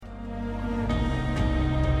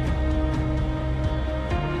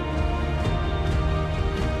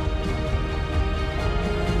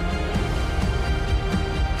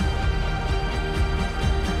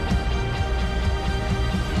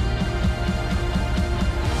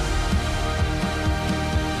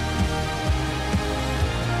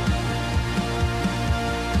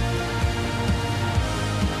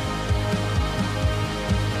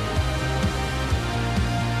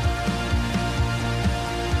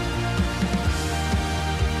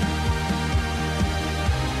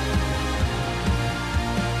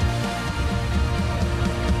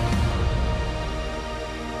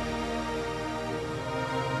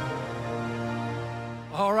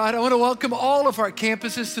right, I want to welcome all of our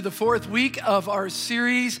campuses to the fourth week of our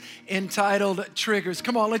series entitled Triggers.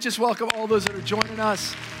 Come on, let's just welcome all those that are joining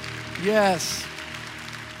us. Yes.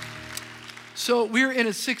 So we're in a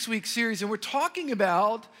 6-week series, and we're talking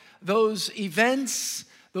about those events,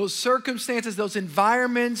 those circumstances, those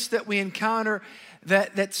environments that we encounter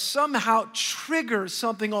that somehow trigger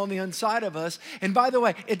something on the inside of us. And by the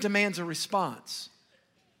way, it demands a response.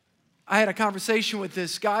 I had a conversation with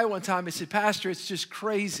this guy one time. He said, Pastor, it's just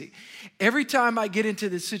crazy. Every time I get into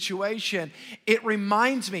this situation, it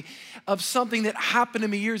reminds me of something that happened to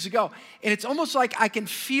me years ago. And it's almost like I can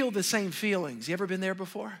feel the same feelings. You ever been there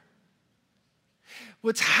before?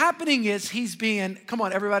 What's happening is he's being, come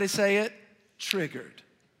on, everybody say it, triggered.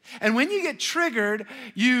 And when you get triggered,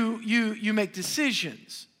 you make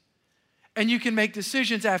decisions. And you can make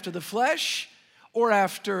decisions after the flesh or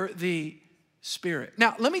after the Spirit.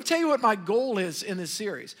 Now, let me tell you what my goal is in this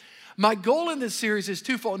series. My goal in this series is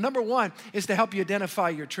twofold. Number one is to help you identify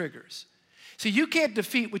your triggers. See, you can't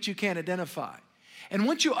defeat what you can't identify. And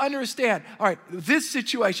once you understand, all right, this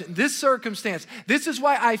situation, this circumstance, this is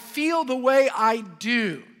why I feel the way I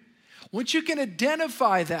do. Once you can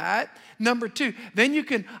identify that, number two, then you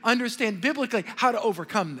can understand biblically how to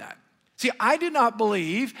overcome that. See, I do not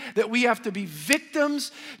believe that we have to be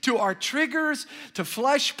victims to our triggers, to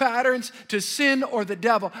flesh patterns, to sin or the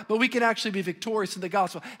devil, but we can actually be victorious in the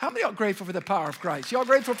gospel. How many of y'all grateful for the power of Christ? Y'all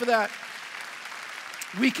grateful for that?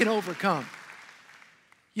 We can overcome.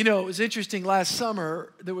 You know, it was interesting. Last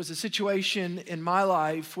summer, there was a situation in my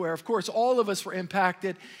life where, of course, all of us were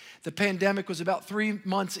impacted. The pandemic was about 3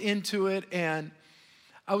 months into it, and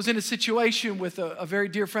I was in a situation with a very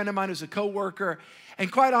dear friend of mine who's a coworker, and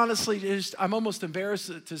quite honestly, I'm almost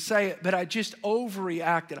embarrassed to say it, but I just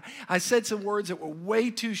overreacted. I said some words that were way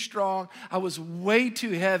too strong. I was way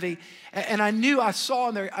too heavy, and I saw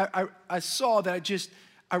in there, I saw that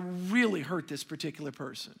I really hurt this particular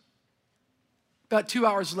person. About 2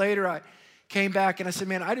 hours later, I came back and I said,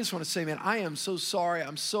 man, I just want to say, man, I am so sorry.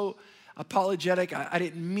 I'm so apologetic. I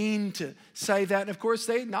didn't mean to say that. And of course,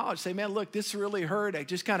 they acknowledged, say, man, look, this really hurt. I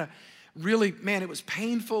just kind of really, man, it was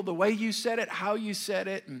painful the way you said it, how you said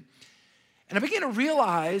it. And I began to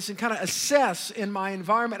realize and kind of assess in my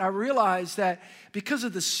environment, I realized that because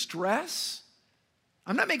of the stress,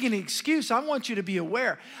 I'm not making an excuse. I want you to be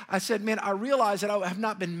aware. I said, man, I realize that I have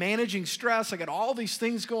not been managing stress. I got all these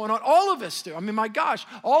things going on. All of us do. I mean, my gosh,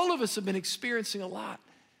 all of us have been experiencing a lot.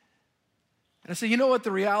 And I said, you know what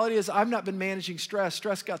the reality is? I've not been managing stress.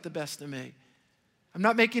 Stress got the best of me. I'm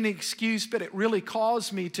not making an excuse, but it really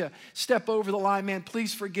caused me to step over the line. Man,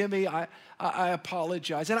 please forgive me. I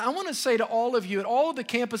apologize. And I want to say to all of you at all of the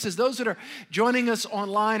campuses, those that are joining us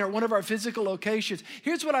online or one of our physical locations,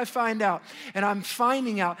 here's what I find out. And I'm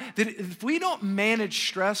finding out that if we don't manage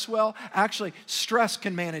stress well, actually, stress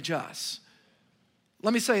can manage us.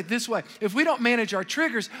 Let me say it this way. If we don't manage our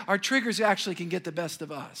triggers actually can get the best of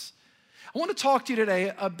us. I want to talk to you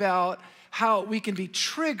today about how we can be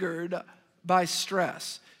triggered by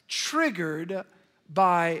stress. Triggered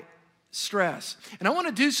by stress. And I want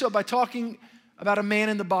to do so by talking about a man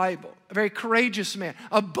in the Bible, a very courageous man,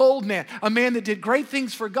 a bold man, a man that did great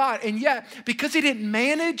things for God. And yet, because he didn't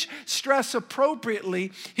manage stress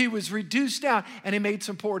appropriately, he was reduced down and he made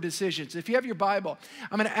some poor decisions. If you have your Bible,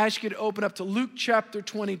 I'm going to ask you to open up to Luke chapter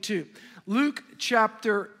 22. Luke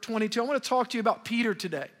chapter 22. I want to talk to you about Peter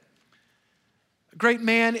today. A great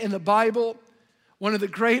man in the Bible, one of the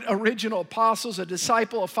great original apostles, a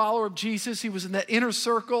disciple, a follower of Jesus. He was in that inner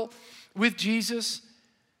circle with Jesus.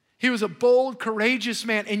 He was a bold, courageous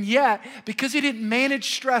man. And yet, because he didn't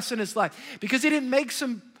manage stress in his life, because he didn't make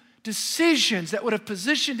some decisions that would have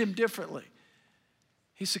positioned him differently,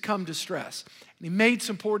 he succumbed to stress. And he made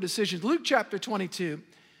some poor decisions. Luke chapter 22,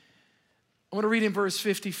 I want to read in verse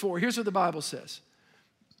 54. Here's what the Bible says.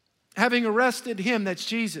 Having arrested him, that's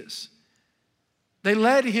Jesus, they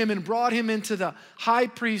led him and brought him into the high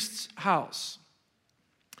priest's house.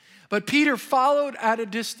 But Peter followed at a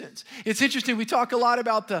distance. It's interesting, we talk a lot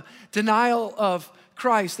about the denial of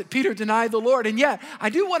Christ, that Peter denied the Lord. And yet,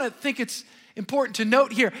 I do want to think it's important to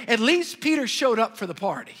note here, at least Peter showed up for the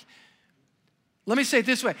party. Let me say it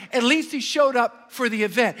this way. At least he showed up for the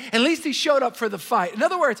event. At least he showed up for the fight. In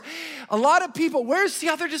other words, a lot of people, where's the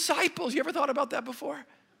other disciples? You ever thought about that before? At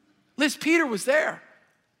least Peter was there.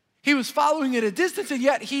 He was following at a distance, and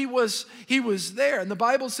yet he was there. And the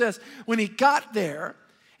Bible says when he got there,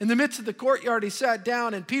 in the midst of the courtyard, he sat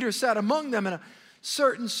down, and Peter sat among them, and a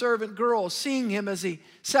certain servant girl, seeing him as he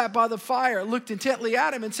sat by the fire, looked intently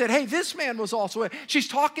at him and said, hey, this man was also there. She's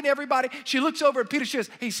talking to everybody. She looks over at Peter. She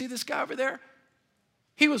says, hey, see this guy over there?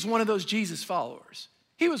 He was one of those Jesus followers.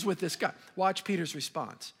 He was with this guy. Watch Peter's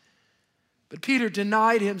response. But Peter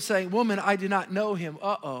denied him, saying, woman, I do not know him.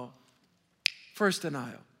 Uh-oh. First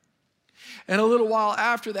denial. And a little while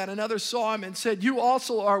after that, another saw him and said, you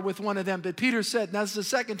also are with one of them. But Peter said, and that's the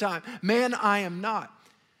second time, man, I am not.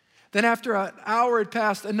 Then after an hour had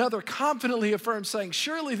passed, another confidently affirmed, saying,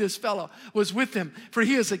 surely this fellow was with him, for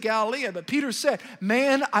he is a Galilean. But Peter said,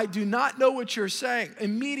 man, I do not know what you're saying.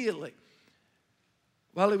 Immediately,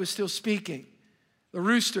 while he was still speaking, the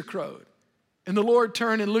rooster crowed. And the Lord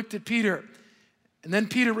turned and looked at Peter. And then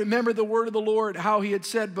Peter remembered the word of the Lord, how he had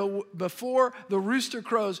said, before the rooster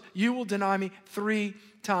crows, you will deny me 3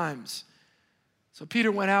 times. So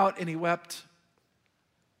Peter went out and he wept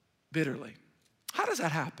bitterly. How does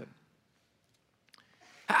that happen?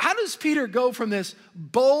 How does Peter go from this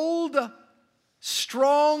bold,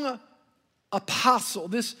 strong apostle,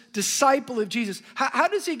 this disciple of Jesus, how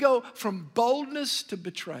does he go from boldness to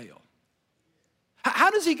betrayal?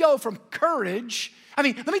 How does he go from courage? I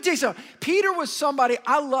mean, let me tell you something. Peter was somebody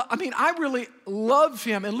I really love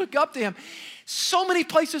him and look up to him. So many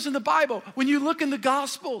places in the Bible, when you look in the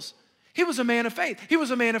Gospels, he was a man of faith. He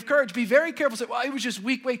was a man of courage. Be very careful. Say, well, he was just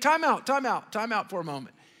weak. Wait, time out for a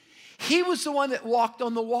moment. He was the one that walked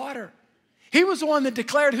on the water. He was the one that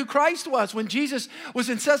declared who Christ was when Jesus was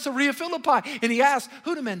in Caesarea Philippi. And he asked,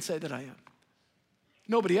 who do men say that I am?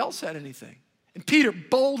 Nobody else said anything. And Peter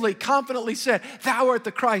boldly, confidently said, thou art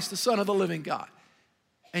the Christ, the Son of the living God.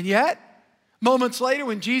 And yet, moments later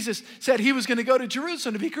when Jesus said he was going to go to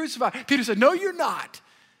Jerusalem to be crucified, Peter said, no, you're not.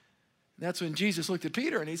 And that's when Jesus looked at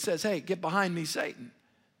Peter and he says, hey, get behind me, Satan.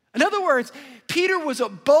 In other words, Peter was a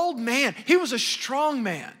bold man. He was a strong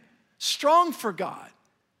man, strong for God.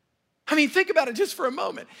 I mean, think about it just for a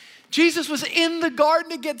moment. Jesus was in the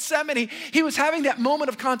Garden of Gethsemane. He was having that moment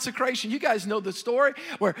of consecration. You guys know the story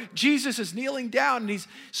where Jesus is kneeling down and he's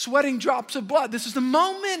sweating drops of blood. This is the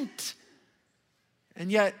moment. And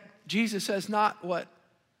yet, Jesus says, not what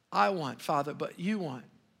I want, Father, but you want.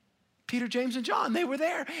 Peter, James, and John, they were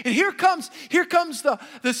there. And here comes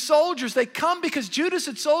the soldiers. They come because Judas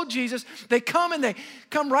had sold Jesus. They come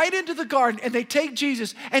right into the garden and they take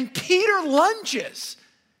Jesus. And Peter lunges.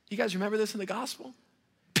 You guys remember this in the gospel?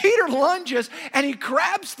 Peter lunges and he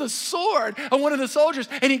grabs the sword of one of the soldiers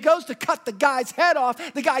and he goes to cut the guy's head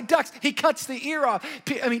off. The guy ducks, he cuts the ear off.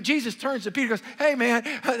 Jesus turns to Peter and goes, hey man,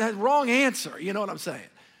 that's wrong answer. You know what I'm saying?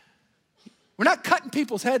 We're not cutting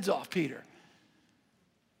people's heads off, Peter.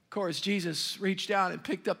 Of course, Jesus reached down and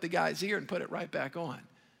picked up the guy's ear and put it right back on.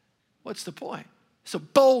 What's the point? It's a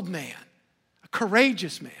bold man, a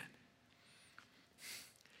courageous man.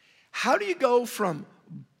 How do you go from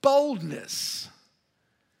boldness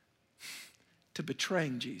to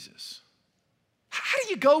betraying Jesus? How do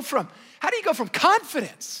you go from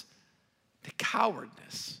confidence to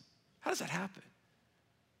cowardness? How does that happen?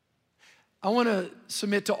 I want to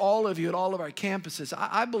submit to all of you at all of our campuses.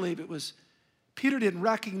 I believe it was Peter didn't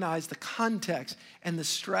recognize the context and the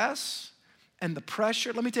stress and the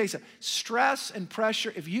pressure. Let me tell you something. Stress and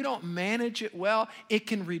pressure, if you don't manage it well, it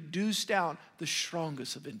can reduce down the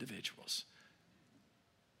strongest of individuals.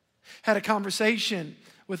 Had a conversation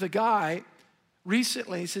with a guy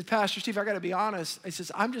recently. He said, Pastor Steve, I got to be honest. He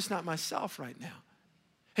says, I'm just not myself right now.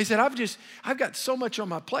 He said, I've got so much on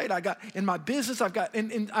my plate. I got in my business,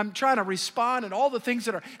 and I'm trying to respond and all the things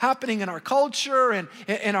that are happening in our culture and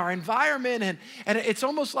in our environment. And it's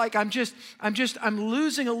almost like I'm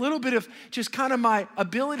losing a little bit of just kind of my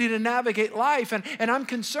ability to navigate life. And I'm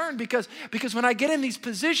concerned because when I get in these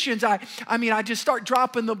positions, I just start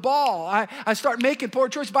dropping the ball. I start making poor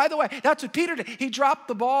choices. By the way, that's what Peter did. He dropped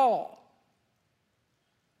the ball.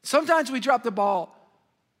 Sometimes we drop the ball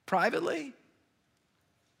privately.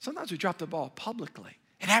 Sometimes we drop the ball publicly,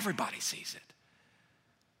 and everybody sees it.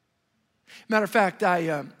 Matter of fact,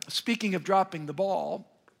 speaking of dropping the ball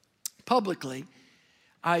publicly,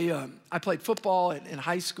 I played football in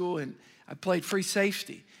high school, and I played free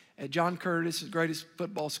safety at John Curtis, the greatest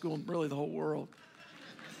football school in really the whole world.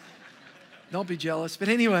 Don't be jealous. But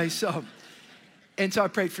anyway, so I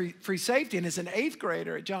played free safety, and as an 8th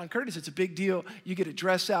grader at John Curtis, it's a big deal. You get to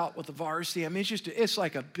dress out with the varsity. I mean, it's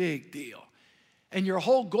like a big deal. And your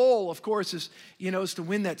whole goal, of course, is to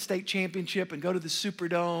win that state championship and go to the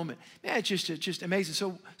Superdome. And, man, it's just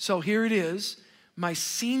amazing. So here it is, my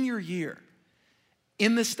senior year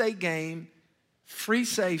in the state game, free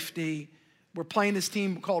safety. We're playing this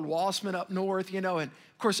team called Wassman up north, and of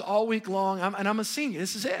course all week long, I'm a senior.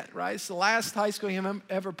 This is it, right? It's the last high school game I'm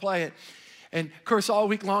ever playing. And of course, all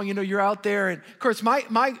week long, you're out there. And of course,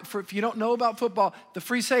 if you don't know about football, the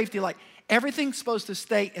free safety, everything's supposed to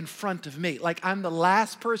stay in front of me. Like I'm the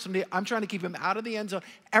last person. I'm trying to keep him out of the end zone.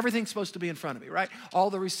 Everything's supposed to be in front of me, right? All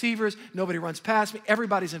the receivers, nobody runs past me.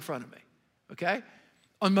 Everybody's in front of me, okay?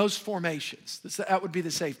 On most formations. That would be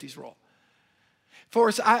the safety's role. For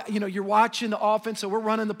us, you're watching the offense, so we're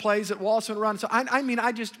running the plays that Walson run. So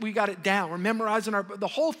we got it down. We're memorizing the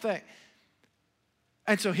whole thing.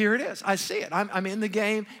 And so here it is. I see it. I'm in the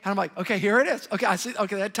game, and I'm like, okay, here it is. Okay, I see.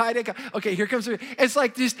 Okay, that tight end. Okay, here comes. It's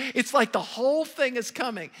like the whole thing is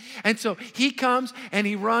coming. And so he comes and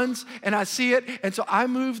he runs, and I see it. And so I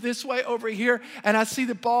move this way over here, and I see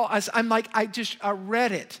the ball. I'm like, I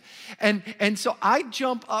read it, and so I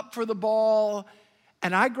jump up for the ball,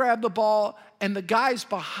 and I grab the ball. And the guy's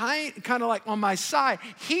behind, kind of like on my side,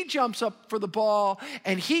 he jumps up for the ball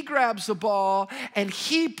and he grabs the ball and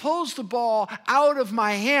he pulls the ball out of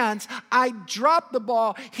my hands. I drop the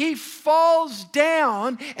ball, he falls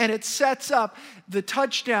down, and it sets up the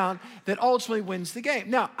touchdown that ultimately wins the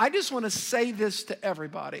game. Now, I just want to say this to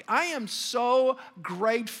everybody. I am so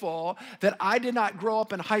grateful that I did not grow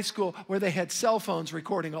up in high school where they had cell phones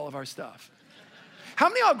recording all of our stuff. How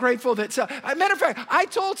many of y'all are grateful that, matter of fact, I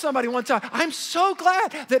told somebody one time, I'm so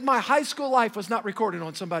glad that my high school life was not recorded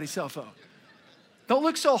on somebody's cell phone. Don't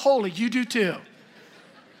look so holy, you do too.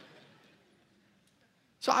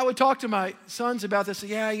 So I would talk to my sons about this.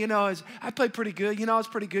 Yeah, I played pretty good. I was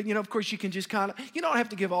pretty good. Of course, you can just kind of, you don't have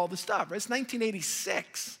to give all the stuff. Right? It's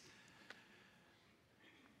 1986.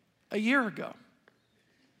 A year ago,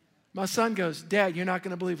 my son goes, Dad, you're not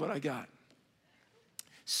going to believe what I got.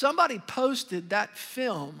 Somebody posted that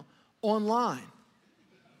film online.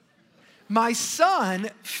 My son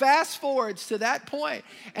fast forwards to that point,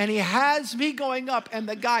 and he has me going up and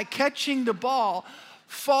the guy catching the ball,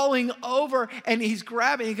 falling over, and he's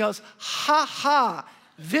grabbing. He goes, ha ha,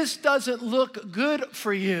 this doesn't look good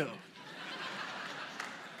for you.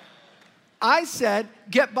 I said,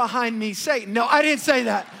 get behind me, Satan. No, I didn't say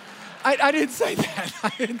that. I didn't say that.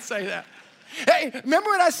 I didn't say that. Hey, remember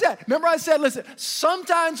what I said? Listen,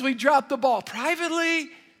 sometimes we drop the ball privately.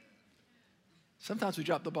 Sometimes we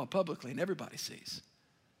drop the ball publicly and everybody sees.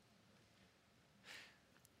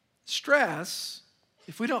 Stress,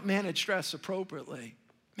 if we don't manage stress appropriately,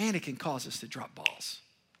 man, it can cause us to drop balls.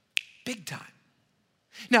 Big time.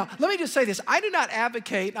 Now, let me just say this. I do not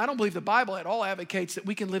advocate, I don't believe the Bible at all advocates that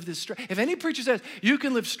we can live this stress. If any preacher says you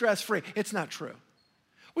can live stress-free, it's not true.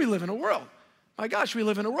 We live in a world. My gosh, we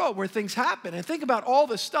live in a world where things happen. And think about all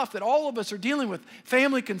the stuff that all of us are dealing with,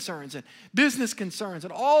 family concerns and business concerns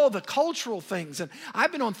and all the cultural things. And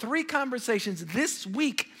I've been on 3 conversations this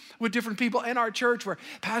week with different people in our church where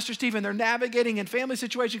Pastor Stephen, they're navigating in family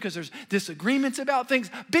situations because there's disagreements about things.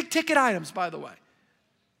 Big ticket items, by the way.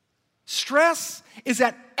 Stress is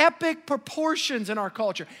at epic proportions in our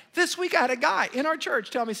culture. This week I had a guy in our church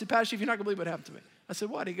tell me, he said, Pastor Steve, you're not going to believe what happened to me. I said,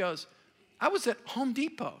 what? He goes, I was at Home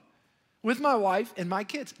Depot with my wife and my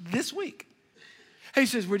kids this week. He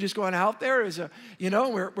says, we're just going out there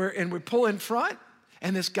we pull in front,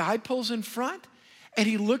 and this guy pulls in front, and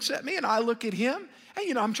he looks at me, and I look at him,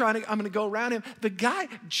 and I'm going to go around him. The guy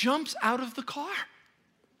jumps out of the car.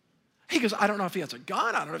 He goes, I don't know if he has a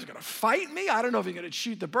gun. I don't know if he's going to fight me. I don't know if he's going to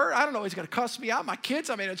shoot the bird. I don't know if he's going to cuss me out, my kids.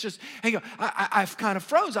 It's just, I've kind of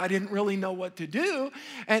froze. I didn't really know what to do.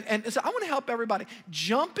 And so I want to help everybody.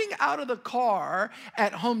 Jumping out of the car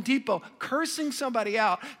at Home Depot, cursing somebody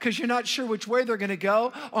out because you're not sure which way they're going to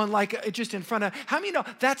go on just in front of, how many know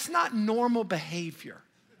that's not normal behavior?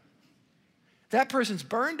 That person's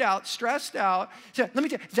burned out, stressed out. So let me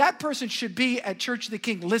tell you, that person should be at Church of the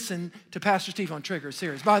King. Listen to Pastor Steve on Trigger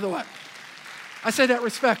series, by the way. I say that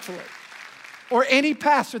respectfully. Or any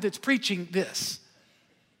pastor that's preaching this.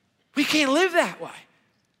 We can't live that way.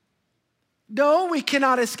 No, we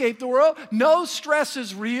cannot escape the world. No, stress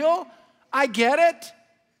is real. I get it.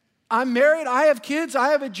 I'm married, I have kids,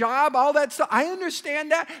 I have a job, all that stuff. I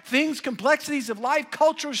understand that. Things, complexities of life,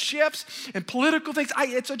 cultural shifts, and political things.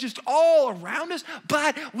 It's just all around us,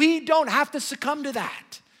 but we don't have to succumb to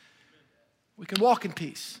that. We can walk in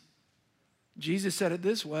peace. Jesus said it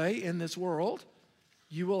this way, in this world,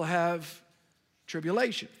 you will have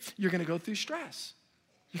tribulation. You're going to go through stress.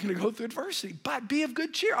 You're going to go through adversity, but be of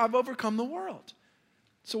good cheer. I've overcome the world.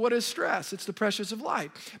 So what is stress? It's the pressures of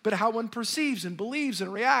life, but how one perceives and believes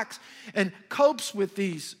and reacts and copes with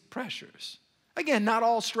these pressures. Again, not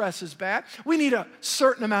all stress is bad. We need a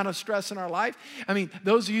certain amount of stress in our life.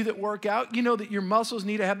 Those of you that work out, you know that your muscles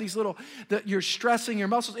need to have these that you're stressing your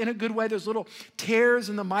muscles in a good way. There's little tears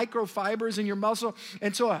in the microfibers in your muscle.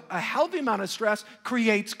 And so a healthy amount of stress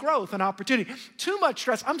creates growth and opportunity. Too much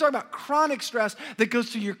stress, I'm talking about chronic stress that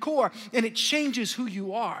goes to your core, and it changes who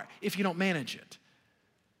you are if you don't manage it.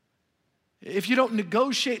 If you don't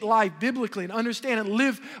negotiate life biblically and understand and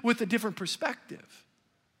live with a different perspective.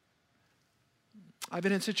 I've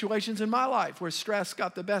been in situations in my life where stress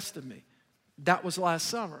got the best of me. That was last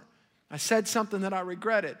summer. I said something that I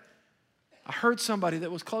regretted. I hurt somebody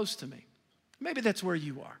that was close to me. Maybe that's where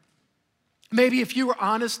you are. Maybe if you were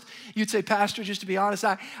honest, you'd say, Pastor, just to be honest,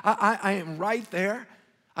 I am right there.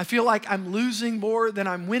 I feel like I'm losing more than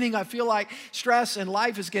I'm winning. I feel like stress in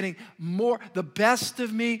life is getting more, the best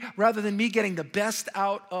of me, rather than me getting the best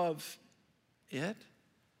out of it.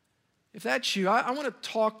 If that's you, I want to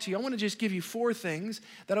talk to you. I want to just give you 4 things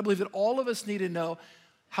that I believe that all of us need to know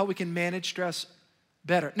how we can manage stress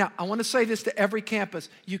better. Now, I want to say this to every campus.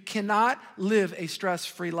 You cannot live a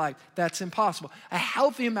stress-free life. That's impossible. A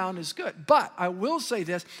healthy amount is good. But I will say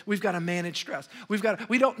this, we've got to manage stress. We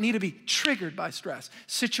don't need to be triggered by stress.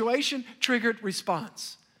 Situation, triggered,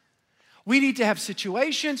 response. We need to have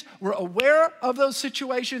situations. We're aware of those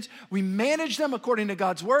situations. We manage them according to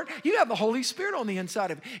God's word. You have the Holy Spirit on the inside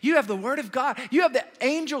of you. You have the word of God. You have the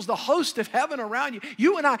angels, the host of heaven around you.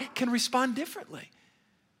 You and I can respond differently.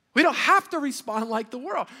 We don't have to respond like the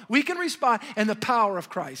world. We can respond in the power of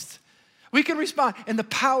Christ. We can respond in the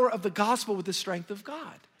power of the gospel with the strength of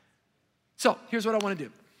God. So here's what I want to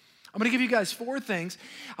do. I'm going to give you guys 4 things.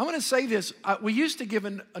 I want to say this. We used to give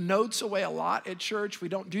notes away a lot at church. We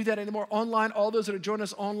don't do that anymore. Online, all those that are joining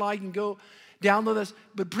us online can go download this.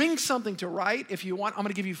 But bring something to write if you want. I'm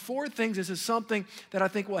going to give you 4 things. This is something that I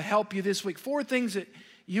think will help you this week. 4 things that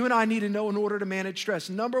you and I need to know in order to manage stress.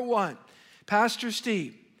 Number 1, Pastor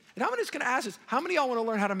Steve. And I'm just going to ask this. How many of y'all want to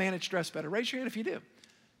learn how to manage stress better? Raise your hand if you do.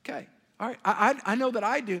 Okay. All right. I know that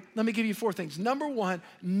I do. Let me give you 4 things. Number 1,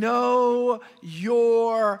 know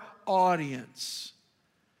your audience.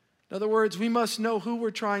 In other words, we must know who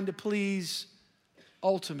we're trying to please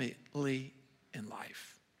ultimately in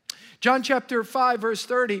life. John chapter 5, verse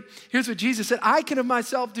 30, here's what Jesus said. I can of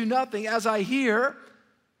myself do nothing. As I hear,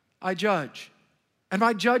 I judge. And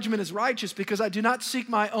my judgment is righteous because I do not seek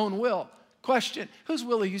my own will. Question, whose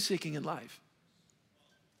will are you seeking in life?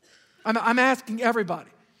 I'm asking everybody.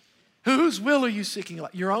 Whose will are you seeking in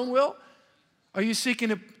life? Your own will? Are you seeking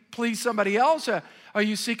to please somebody else? Are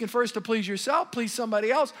you seeking first to please yourself, please somebody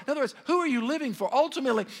else? In other words, who are you living for?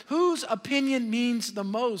 Ultimately, whose opinion means the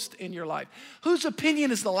most in your life? Whose opinion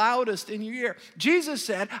is the loudest in your ear? Jesus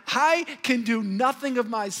said, I can do nothing of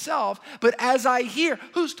myself, but as I hear,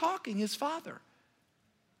 who's talking? His Father.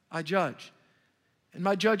 I judge. And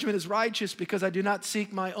my judgment is righteous because I do not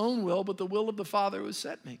seek my own will, but the will of the Father who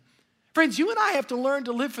sent me. Friends, you and I have to learn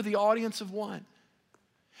to live for the audience of one.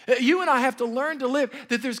 You and I have to learn to live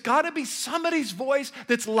that there's got to be somebody's voice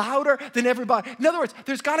that's louder than everybody. In other words,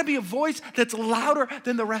 there's got to be a voice that's louder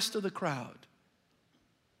than the rest of the crowd.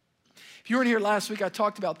 If you were in here last week, I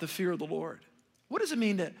talked about the fear of the Lord. What does it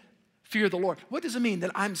mean to fear the Lord? What does it mean?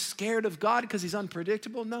 That I'm scared of God because he's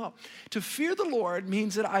unpredictable? No. To fear the Lord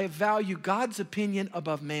means that I value God's opinion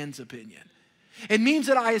above man's opinion. It means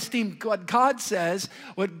that I esteem what God says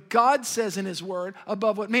in his word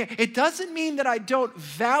above what man. It doesn't mean that I don't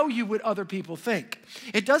value what other people think.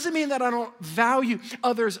 It doesn't mean that I don't value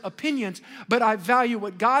others' opinions, but I value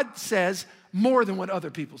what God says more than what other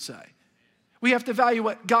people say. We have to value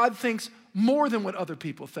what God thinks more than what other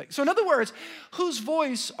people think. So in other words, whose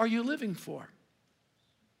voice are you living for?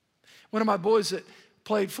 One of my boys that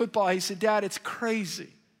played football, he said, Dad, it's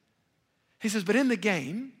crazy. He says, but in the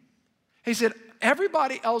game, he said,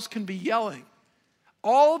 everybody else can be yelling.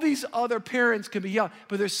 All these other parents can be yelling,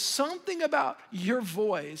 but there's something about your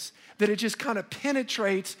voice that it just kind of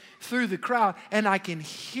penetrates through the crowd, and I can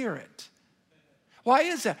hear it. Why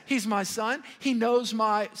is that? He's my son. He knows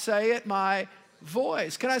my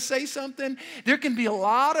voice. Can I say something? There can be a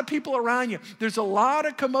lot of people around you. There's a lot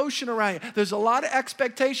of commotion around you. There's a lot of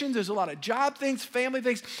expectations. There's a lot of job things, family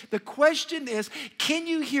things. The question is, can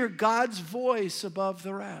you hear God's voice above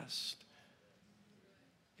the rest?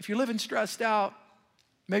 If you're living stressed out,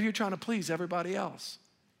 maybe you're trying to please everybody else.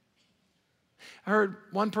 I heard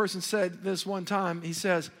one person said this one time. He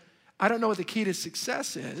says, I don't know what the key to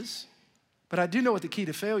success is, but I do know what the key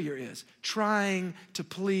to failure is. Trying to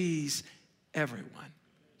please everyone.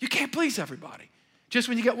 You can't please everybody. Just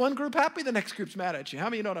when you get one group happy, the next group's mad at you. How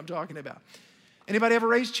many of you know what I'm talking about? Anybody ever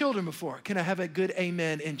raised children before? Can I have a good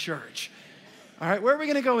amen in church? All right, where are we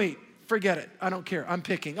going to go eat? Forget it. I don't care. I'm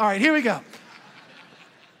picking. All right, here we go.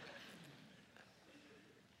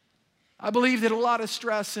 I believe that a lot of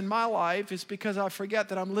stress in my life is because I forget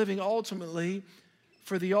that I'm living ultimately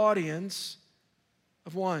for the audience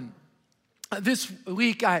of one. This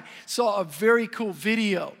week I saw a very cool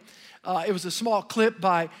video. It was a small clip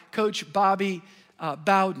by Coach Bobby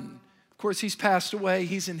Bowden. Of course, he's passed away.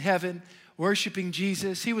 He's in heaven worshiping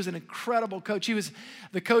Jesus. He was an incredible coach. He was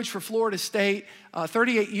the coach for Florida State,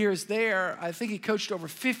 38 years there. I think he coached over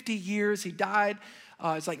 50 years. He died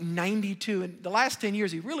It's like 92. And the last 10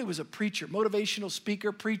 years, he really was a preacher, motivational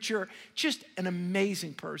speaker, preacher, just an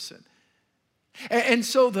amazing person. And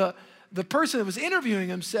so the person that was interviewing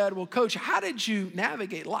him said, well, Coach, how did you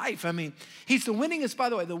navigate life? I mean, he's the winningest, by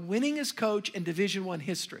the way, the winningest coach in Division I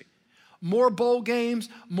history. More bowl games,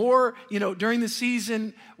 more, during the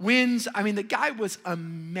season wins. I mean, the guy was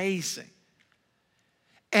amazing.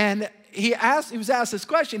 And he was asked this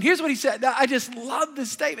question. Here's what he said. Now, I just love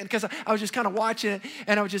this statement because I was just kind of watching it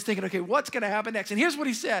and I was just thinking, okay, what's going to happen next? And here's what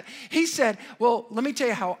he said. He said, well, let me tell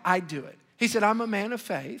you how I do it. He said, I'm a man of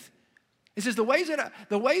faith. He says, the way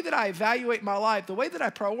that I evaluate my life, the way that I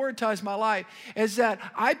prioritize my life is that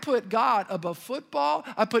I put God above football.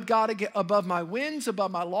 I put God above my wins, above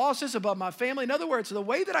my losses, above my family. In other words, the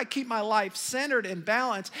way that I keep my life centered and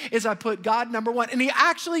balanced is I put God number one. And he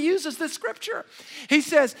actually uses this scripture. He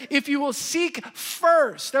says, if you will seek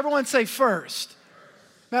first, everyone say first.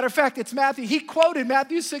 Matter of fact, it's Matthew. He quoted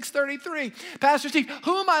Matthew 6:33. Pastor Steve,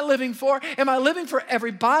 who am I living for? Am I living for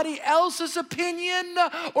everybody else's opinion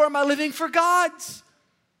or am I living for God's?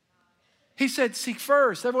 He said, seek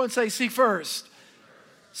first. Everyone say, seek first.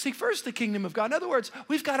 Seek first the kingdom of God. In other words,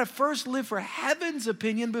 we've got to first live for heaven's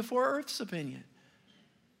opinion before earth's opinion.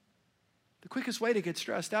 The quickest way to get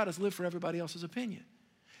stressed out is live for everybody else's opinion.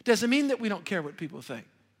 Doesn't mean that we don't care what people think.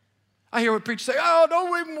 I hear what preachers say, oh,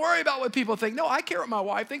 don't even worry about what people think. No, I care what my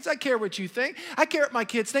wife thinks. I care what you think. I care what my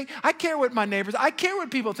kids think. I care what my neighbors, I care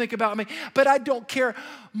what people think about me. But I don't care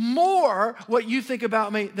more what you think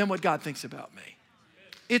about me than what God thinks about me.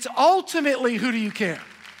 It's ultimately, who do you care?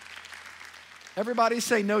 Everybody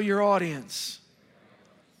say, know your audience.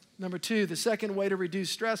 Number two, the second way to reduce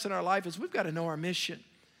stress in our life is we've got to know our mission.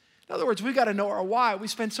 In other words, we've got to know our why. We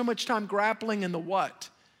spend so much time grappling in the what.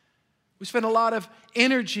 We spend a lot of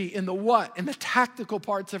energy in the what, in the tactical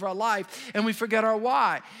parts of our life, and we forget our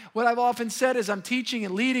why. What I've often said as I'm teaching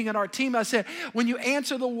and leading in our team, I said, when you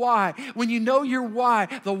answer the why, when you know your why,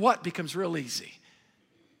 the what becomes real easy.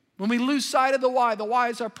 When we lose sight of the why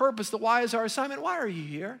is our purpose, the why is our assignment. Why are you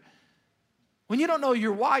here? When you don't know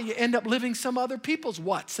your why, you end up living some other people's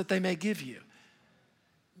whats that they may give you.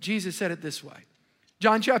 Jesus said it this way.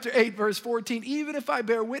 John chapter 8, verse 14, even if I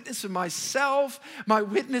bear witness of myself, my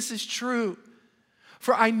witness is true.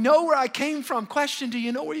 For I know where I came from. Question, do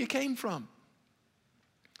you know where you came from?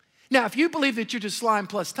 Now, if you believe that you're just slime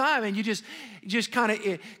plus time and you just kind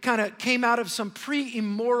of came out of some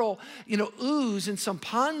pre-immoral, ooze in some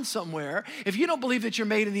pond somewhere, if you don't believe that you're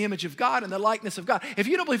made in the image of God and the likeness of God, if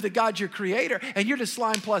you don't believe that God's your creator and you're just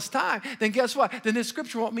slime plus time, then guess what? Then this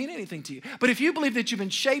scripture won't mean anything to you. But if you believe that you've been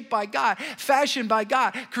shaped by God, fashioned by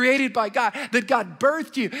God, created by God, that God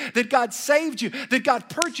birthed you, that God saved you, that God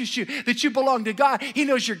purchased you, that you belong to God, He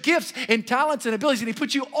knows your gifts and talents and abilities, and He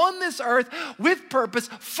put you on this earth with purpose,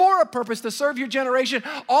 for a purpose to serve your generation,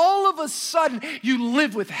 all of a sudden you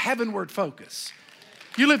live with heavenward focus.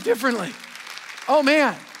 You live differently. Oh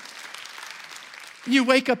man. You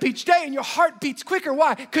wake up each day and your heart beats quicker.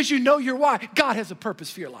 Why? Because you know your why. God has a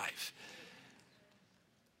purpose for your life.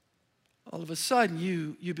 All of a sudden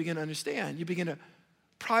you begin to understand. You begin to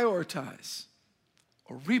prioritize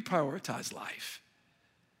or reprioritize life.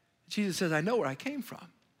 Jesus says, I know where I came from.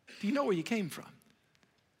 Do you know where you came from?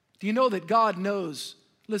 Do you know that God knows?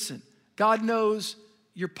 Listen, God knows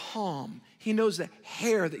your palm. He knows the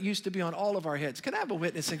hair that used to be on all of our heads. Can I have a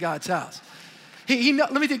witness in God's house? Let me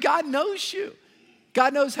tell you, God knows you.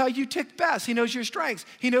 God knows how you tick best. He knows your strengths.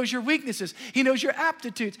 He knows your weaknesses. He knows your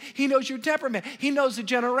aptitudes. He knows your temperament. He knows the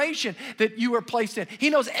generation that you were placed in. He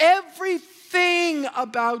knows everything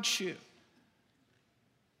about you.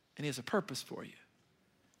 And He has a purpose for you.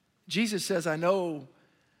 Jesus says, I know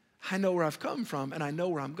where I've come from and I know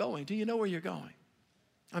where I'm going. Do you know where you're going?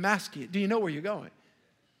 I'm asking you, do you know where you're going?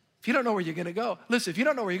 If you don't know where you're going to go, listen, if you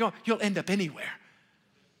don't know where you're going, you'll end up anywhere.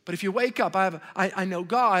 But if you wake up, I know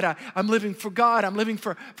God, I'm living for God, I'm living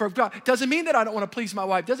for God. Doesn't mean that I don't want to please my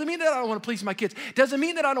wife. Doesn't mean that I don't want to please my kids. Doesn't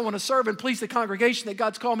mean that I don't want to serve and please the congregation that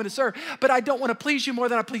God's called me to serve. But I don't want to please you more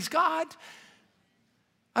than I please God.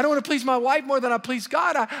 I don't want to please my wife more than I please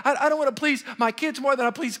God. I don't want to please my kids more than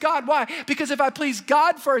I please God. Why? Because if I please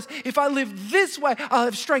God first, if I live this way, I'll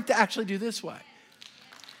have strength to actually do this way.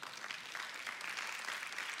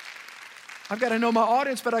 I've got to know my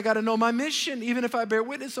audience, but I got to know my mission. Even if I bear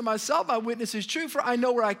witness of myself, my witness is true, for I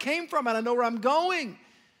know where I came from and I know where I'm going.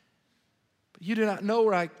 But you do not know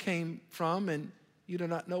where I came from and you do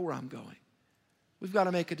not know where I'm going. We've got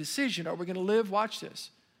to make a decision. Are we going to live, watch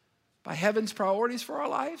this, by heaven's priorities for our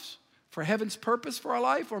lives, for heaven's purpose for our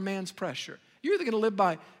life, or man's pressure? You're either going to live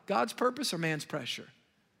by God's purpose or man's pressure.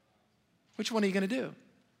 Which one are you going to do?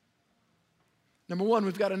 Number one,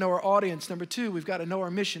 we've got to know our audience. Number two, we've got to know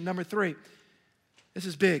our mission. Number three, this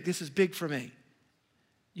is big. This is big for me.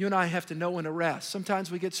 You and I have to know when to rest. Sometimes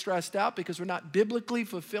we get stressed out because we're not biblically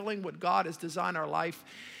fulfilling what God has designed our life.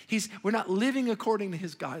 We're not living according to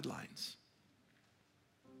his guidelines.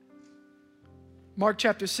 Mark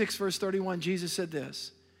chapter 6, verse 31, Jesus said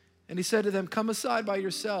this. And he said to them, come aside by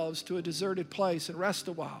yourselves to a deserted place and rest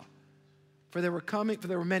a while. For there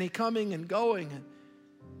were many coming and going, and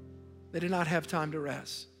they did not have time to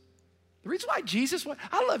rest. The reason why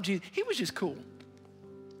I love Jesus, he was just cool.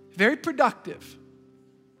 Very productive.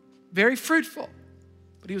 Very fruitful.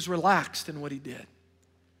 But he was relaxed in what he did.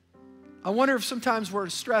 I wonder if sometimes we're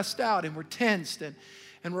stressed out and we're tensed and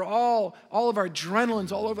we're all of our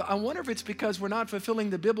adrenaline's all over. I wonder if it's because we're not fulfilling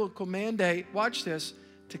the biblical mandate, watch this,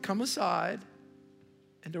 to come aside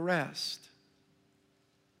and to rest.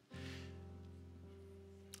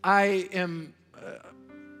 I am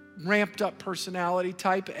ramped up personality,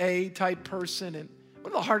 type A type person. And one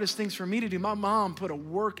of the hardest things for me to do, my mom put a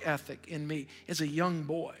work ethic in me as a young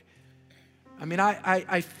boy. I mean,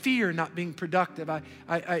 I fear not being productive. My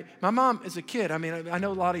mom as a kid, I mean, I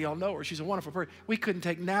know a lot of y'all know her. She's a wonderful person. We couldn't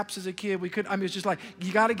take naps as a kid. It's just like,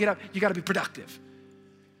 you got to get up. You got to be productive.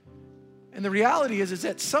 And the reality is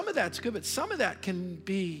that some of that's good, but some of that can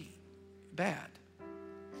be bad.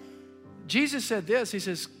 Jesus said this. He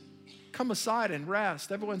says, come aside and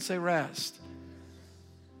rest. Everyone say rest.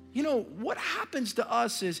 You know, what happens to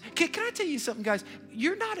us is, can I tell you something, guys?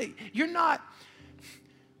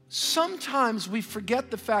 Sometimes we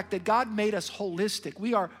forget the fact that God made us holistic.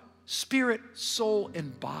 We are spirit, soul,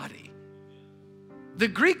 and body. The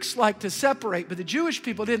Greeks like to separate, but the Jewish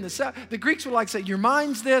people didn't. The Greeks would like to say, your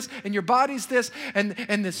mind's this, and your body's this, and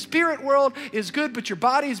the spirit world is good, but your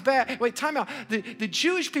body's bad. Wait, time out. The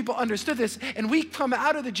Jewish people understood this, and we come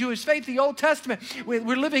out of the Jewish faith, the Old Testament.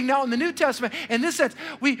 We're living now in the New Testament. In this sense,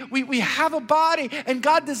 we have a body, and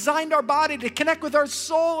God designed our body to connect with our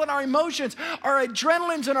soul and our emotions, our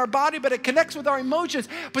adrenaline's in our body, but it connects with our emotions,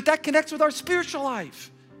 but that connects with our spiritual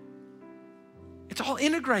life. It's all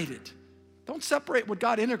integrated. Don't separate what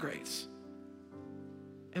God integrates.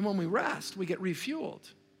 And when we rest, we get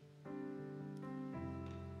refueled.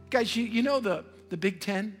 Guys, you know the Big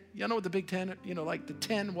Ten? You know what the Big Ten, like the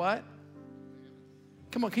 10 what?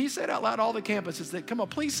 Come on, can you say it out loud? All the campuses. Come on,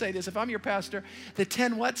 please say this. If I'm your pastor, the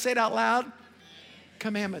 10 what? Say it out loud.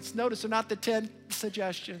 Commandments. Notice they're not the 10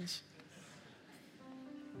 suggestions.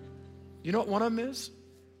 You know what one of them is?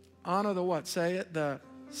 Honor the what? Say it. The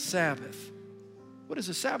Sabbath. What is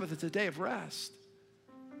a Sabbath? It's a day of rest.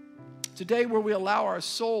 It's a day where we allow our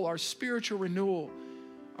soul, our spiritual renewal,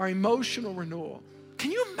 our emotional renewal.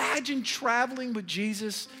 Can you imagine traveling with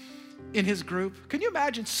Jesus in his group? Can you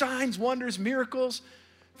imagine signs, wonders, miracles,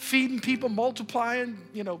 feeding people, multiplying,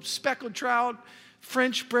 speckled trout,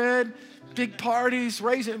 French bread, big parties,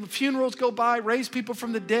 funerals go by, raise people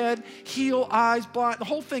from the dead, heal eyes, blind, the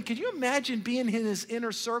whole thing. Can you imagine being in his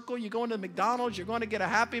inner circle? You're going to McDonald's, you're going to get a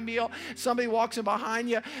Happy Meal, somebody walks in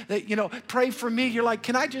behind you, that, pray for me. You're like,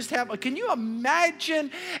 can you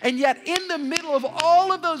imagine? And yet in the middle of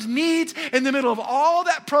all of those needs, in the middle of all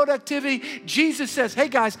that productivity, Jesus says, hey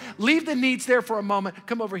guys, leave the needs there for a moment.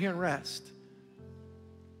 Come over here and rest.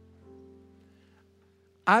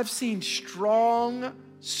 I've seen strong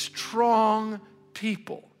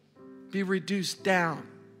people be reduced down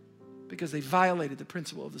because they violated the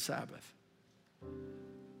principle of the Sabbath.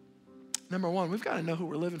 Number one, we've got to know who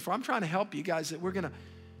we're living for. I'm trying to help you guys that we're going to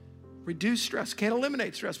reduce stress. Can't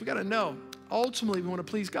eliminate stress. We got to know. Ultimately, we want to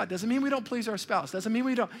please God. Doesn't mean we don't please our spouse. Doesn't mean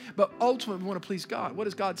we don't. But ultimately, we want to please God. What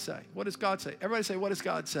does God say? What does God say? Everybody say, what does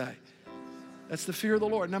God say? That's the fear of the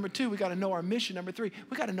Lord. Number two, we got to know our mission. Number three,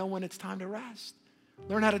 we got to know when it's time to rest.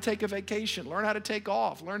 Learn how to take a vacation. Learn how to take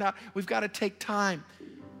off. We've got to take time.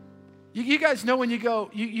 You guys know when you go,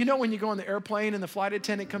 you know when you go on the airplane and the flight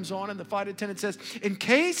attendant comes on and the flight attendant says, in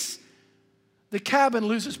case the cabin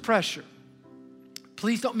loses pressure,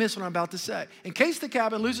 please don't miss what I'm about to say. In case the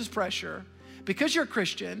cabin loses pressure, because you're a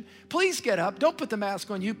Christian, please get up. Don't put the mask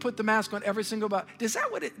on you. Put the mask on every single body. Is that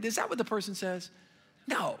what the person says?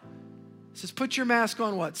 No. It says put your mask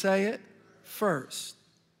on what? Say it first.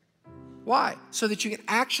 Why? So that you can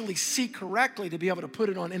actually see correctly to be able to put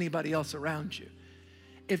it on anybody else around you.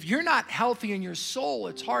 If you're not healthy in your soul,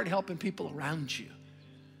 it's hard helping people around you.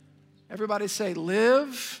 Everybody say,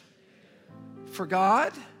 live for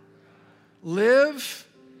God, live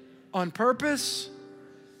on purpose.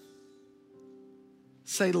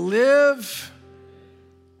 Say, live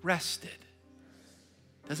rested.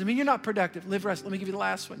 Doesn't mean you're not productive. Live rested. Let me give you the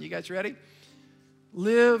last one. You guys ready?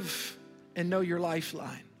 Live and know your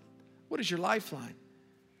lifeline. What is your lifeline?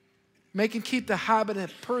 Make and keep the habit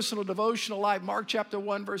of personal devotional life. Mark chapter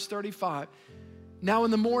 1, verse 35. Now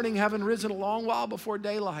in the morning, having risen a long while before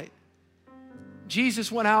daylight,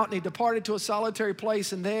 Jesus went out and he departed to a solitary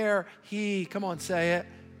place, and there he, come on, say it.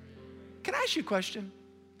 Can I ask you a question?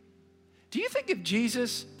 Do you think if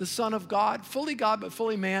Jesus, the Son of God but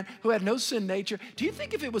fully man, who had no sin nature, do you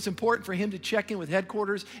think if it was important for him to check in with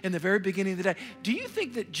headquarters in the very beginning of the day, do you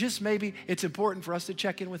think that just maybe it's important for us to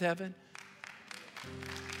check in with heaven?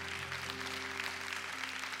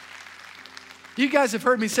 You guys have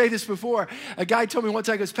heard me say this before. A guy told me one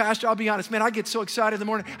time, he goes, Pastor, I'll be honest, man, I get so excited in the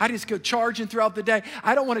morning. I just go charging throughout the day.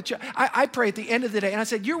 I don't want to, I pray at the end of the day. And I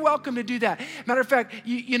said, you're welcome to do that. Matter of fact,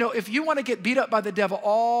 you know, if you want to get beat up by the devil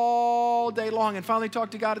all day long and finally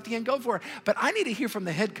talk to God at the end, go for it. But I need to hear from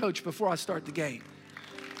the head coach before I start the game.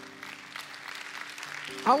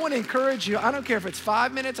 I want to encourage you. I don't care if it's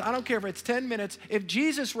 5 minutes. I don't care if it's 10 minutes. If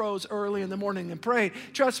Jesus rose early in the morning and prayed,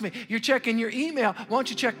 trust me, you're checking your email. Why don't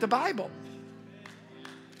you check the Bible?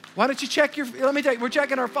 Why don't you check let me tell you, we're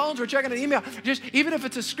checking our phones, we're checking an email. Just even if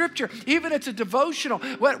it's a scripture, even if it's a devotional,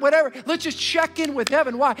 whatever, let's just check in with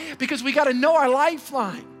heaven. Why? Because we got to know our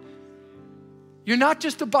lifeline. You're not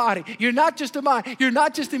just a body. You're not just a mind. You're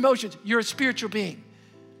not just emotions. You're a spiritual being.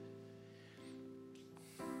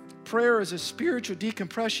 Prayer is a spiritual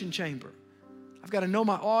decompression chamber. I've got to know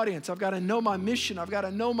my audience. I've got to know my mission. I've got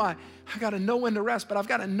to know when to rest, but I've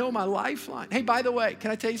got to know my lifeline. Hey, by the way, can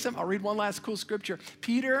I tell you something? I'll read one last cool scripture.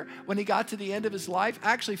 Peter, when he got to the end of his life,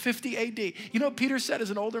 actually 50 AD, you know what Peter said as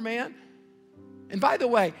an older man? And by the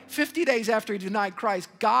way, 50 days after he denied Christ,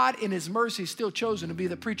 God in his mercy still chose him to be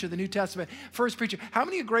the preacher of the New Testament, first preacher. How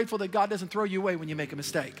many are grateful that God doesn't throw you away when you make a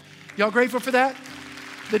mistake? Y'all grateful for that?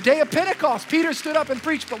 The day of Pentecost, Peter stood up and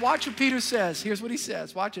preached, but watch what Peter says. Here's what he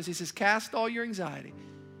says. Watch this. He says, cast all your anxiety.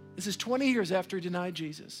 This is 20 years after he denied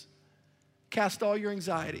Jesus. Cast all your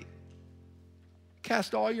anxiety.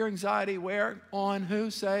 Cast all your anxiety where? On who?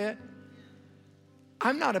 Say it.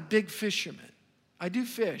 I'm not a big fisherman. I do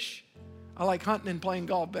fish. I like hunting and playing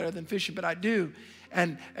golf better than fishing, but I do.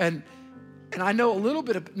 And I know a little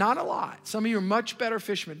bit of, not a lot. Some of you are much better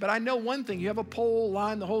fishermen, but I know one thing. You have a pole,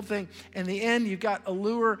 line, the whole thing. In the end, you've got a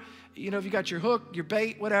lure. You know, if you got your hook, your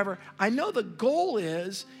bait, whatever. I know the goal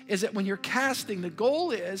is that when you're casting, the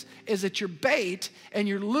goal is that your bait and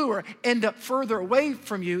your lure end up further away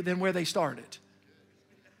from you than where they started.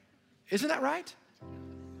 Isn't that right?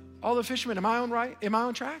 All the fishermen, am I on right? Am I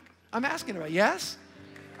on track? I'm asking about, yes?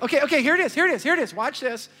 Okay, here it is. Watch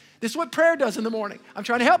this. This is what prayer does in the morning. I'm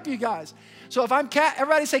trying to help you guys. So if I'm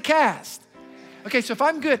everybody say cast. Okay, so if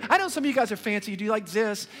I'm good, I know some of you guys are fancy. You do like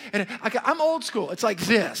this. And I'm old school. It's like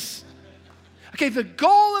this. Okay, the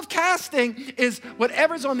goal of casting is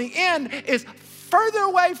whatever's on the end is further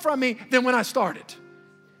away from me than when I started.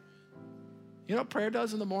 You know what prayer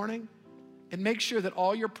does in the morning? It makes sure that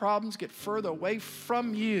all your problems get further away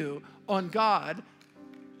from you on God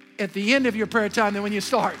at the end of your prayer time than when you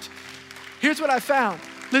start. Here's what I found.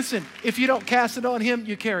 Listen, if you don't cast it on him,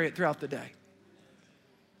 you carry it throughout the day.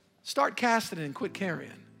 Start casting it and quit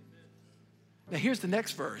carrying. Now here's the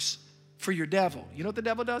next verse for your devil. You know what the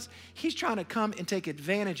devil does? He's trying to come and take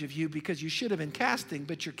advantage of you because you should have been casting,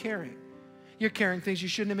 but you're carrying. You're carrying things you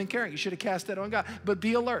shouldn't have been carrying. You should have cast that on God. But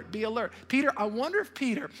be alert, be alert. I wonder if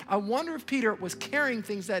Peter was carrying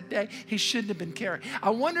things that day he shouldn't have been carrying.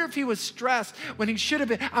 I wonder if he was stressed when he should have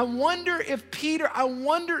been. I wonder if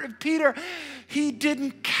Peter, he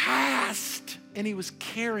didn't cast and he was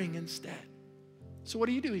carrying instead. So what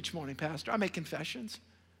do you do each morning, Pastor? I make confessions.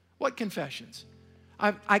 What confessions?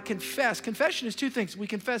 I confess. Confession is two things. We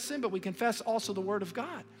confess sin, but we confess also the Word of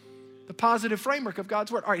God, the positive framework of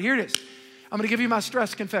God's Word. All right, here it is. I'm going to give you my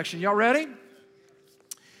stress confession. Y'all ready?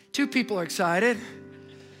 2 people are excited.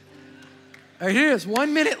 All right, here it is.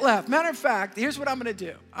 1 minute left. Matter of fact, here's what I'm going to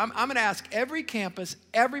do. I'm going to ask every campus,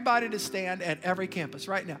 everybody to stand at every campus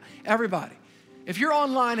right now. Everybody. If you're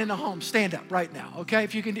online in the home, stand up right now, okay?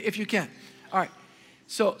 If you can. All right.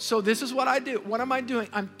 So this is what I do. What am I doing?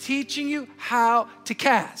 I'm teaching you how to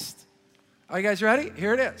cast. Are you guys ready?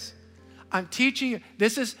 Here it is. I'm teaching you.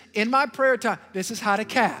 This is in my prayer time. This is how to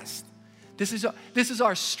cast. This is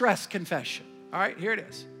our stress confession. All right, here it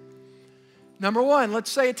is. Number 1, let's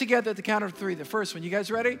say it together at the count of 3. The first one. You guys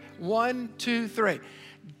ready? 1, 2, 3.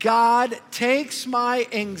 God takes my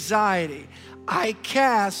anxiety. I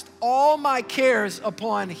cast all my cares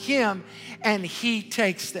upon him, and he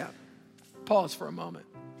takes them. Pause for a moment.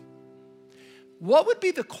 What would be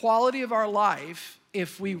the quality of our life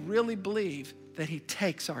if we really believe that he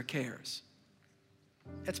takes our cares?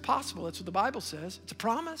 It's possible. That's what the Bible says. It's a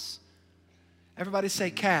promise. Everybody say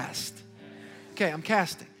cast. Okay, I'm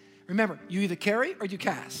casting. Remember, you either carry or you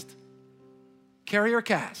cast. Carry or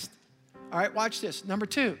cast. All right, watch this. Number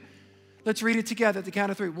 2, let's read it together at the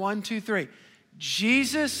count of 3. 1, 2, 3.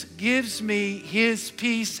 Jesus gives me his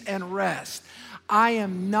peace and rest. I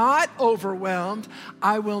am not overwhelmed.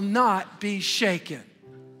 I will not be shaken.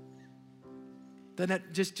 Then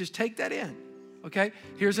that, just take that in, okay?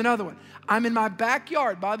 Here's another one. I'm in my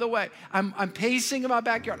backyard, by the way. I'm pacing in my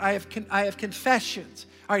backyard. I have confessions.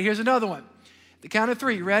 All right, here's another one. The count of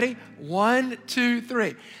 3, you ready? 1, 2,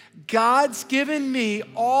 3. God's given me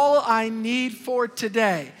all I need for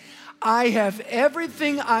today. I have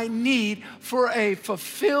everything I need for a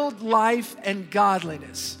fulfilled life and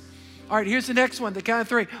godliness. All right, here's the next one, the count of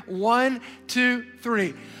 3. 1, 2,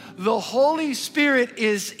 3. The Holy Spirit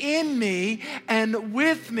is in me and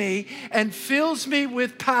with me and fills me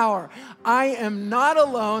with power. I am not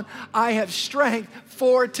alone. I have strength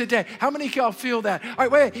for today. How many of y'all feel that? All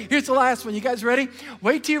right, wait, here's the last one. You guys ready?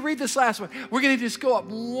 Wait till you read this last one. We're going to just go up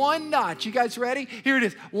one notch. You guys ready? Here it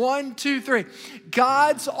is. 1, 2, 3.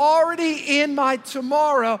 God's already in my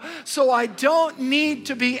tomorrow, so I don't need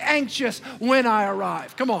to be anxious when I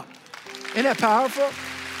arrive. Come on. Isn't that powerful?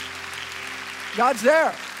 God's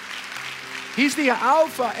there. He's the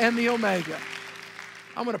Alpha and the Omega.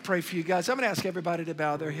 I'm going to pray for you guys. I'm going to ask everybody to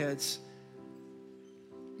bow their heads.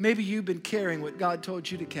 Maybe you've been carrying what God told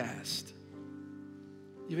you to cast.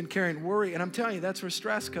 You've been carrying worry, and I'm telling you, that's where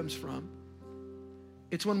stress comes from.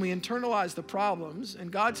 It's when we internalize the problems,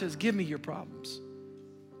 and God says, give me your problems.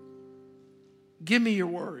 Give me your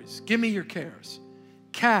worries. Give me your cares.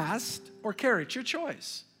 Cast or carry. It's your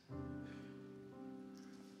choice.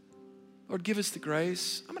 Lord, give us the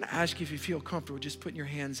grace. I'm going to ask you if you feel comfortable just putting your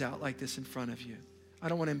hands out like this in front of you. I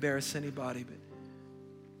don't want to embarrass anybody, but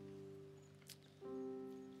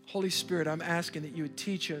Holy Spirit, I'm asking that you would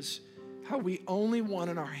teach us how we only want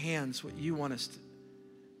in our hands what you want us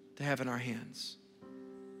to have in our hands.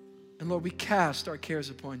 And Lord, we cast our cares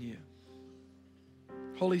upon you.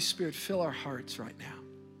 Holy Spirit, fill our hearts right now.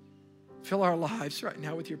 Fill our lives right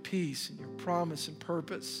now with your peace and your promise and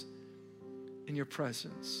purpose and your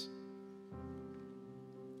presence.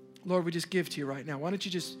 Lord, we just give to you right now. Why don't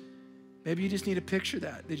you just, maybe you just need to picture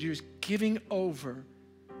that you're just giving over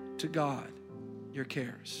to God your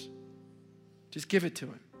cares. Just give it to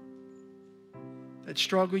him. That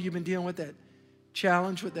struggle you've been dealing with, that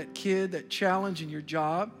challenge with that kid, that challenge in your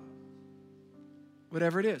job,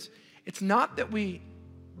 whatever it is. It's not that we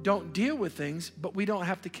don't deal with things, but we don't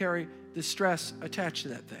have to carry the stress attached to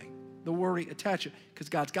that thing, the worry attached to it, because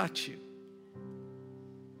God's got you.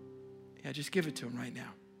 Yeah, just give it to him right now.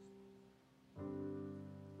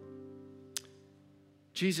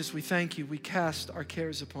 Jesus, we thank you. We cast our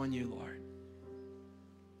cares upon you, Lord.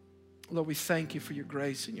 Lord, we thank you for your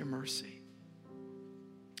grace and your mercy.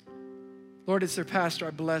 Lord, as their pastor,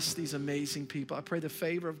 I bless these amazing people. I pray the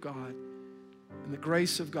favor of God and the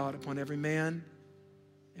grace of God upon every man,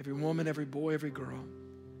 every woman, every boy, every girl.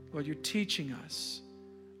 Lord, you're teaching us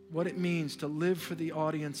what it means to live for the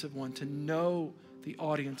audience of one, to know the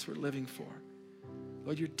audience we're living for.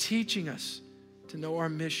 Lord, you're teaching us to know our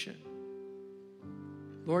mission.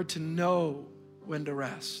 Lord, to know when to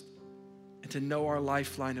rest and to know our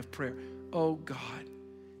lifeline of prayer. Oh God,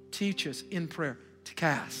 teach us in prayer to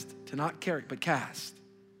cast, to not carry, but cast.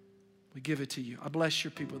 We give it to you. I bless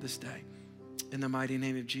your people this day in the mighty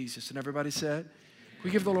name of Jesus. And everybody said,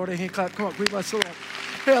 we give the Lord a hand clap. Come on, we bless the Lord.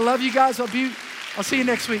 Hey, I love you guys. I'll see you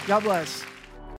next week. God bless.